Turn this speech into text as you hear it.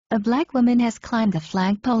A black woman has climbed the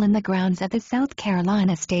flagpole in the grounds of the South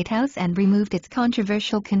Carolina State House and removed its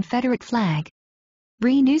controversial Confederate flag.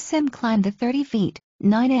 Bree Newsome climbed the 30 feet,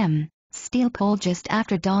 9 m, steel pole just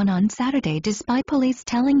after dawn on Saturday despite police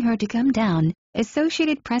telling her to come down,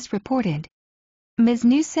 Associated Press reported. Ms.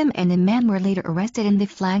 Newsome and a man were later arrested and the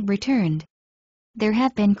flag returned. There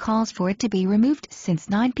have been calls for it to be removed since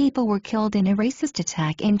 9 people were killed in a racist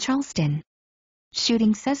attack in Charleston.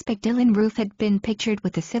 Shooting suspect Dylann Roof had been pictured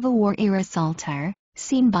with the Civil War-era saltire,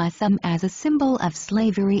 seen by some as a symbol of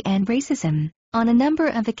slavery and racism, on a number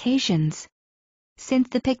of occasions. Since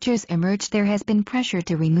the pictures emerged, there has been pressure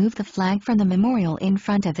to remove the flag from the memorial in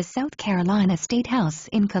front of the South Carolina State House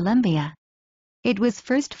in Columbia. It was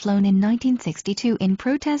first flown in 1962 in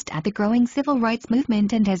protest at the growing civil rights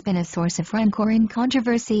movement and has been a source of rancour and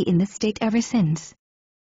controversy in the state ever since.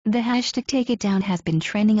 The hashtag #TakeItDown has been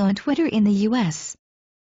trending on Twitter in the U.S.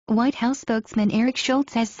 White House spokesman Eric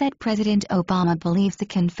Schultz has said President Obama believes the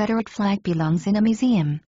Confederate flag belongs in a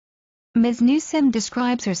museum. Ms. Newsome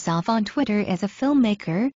describes herself on Twitter as a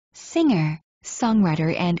filmmaker, singer,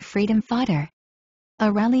 songwriter and freedom fighter.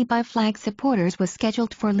 A rally by flag supporters was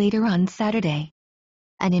scheduled for later on Saturday.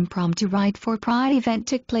 An impromptu Ride for Pride event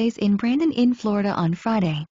took place in Brandon in Florida on Friday.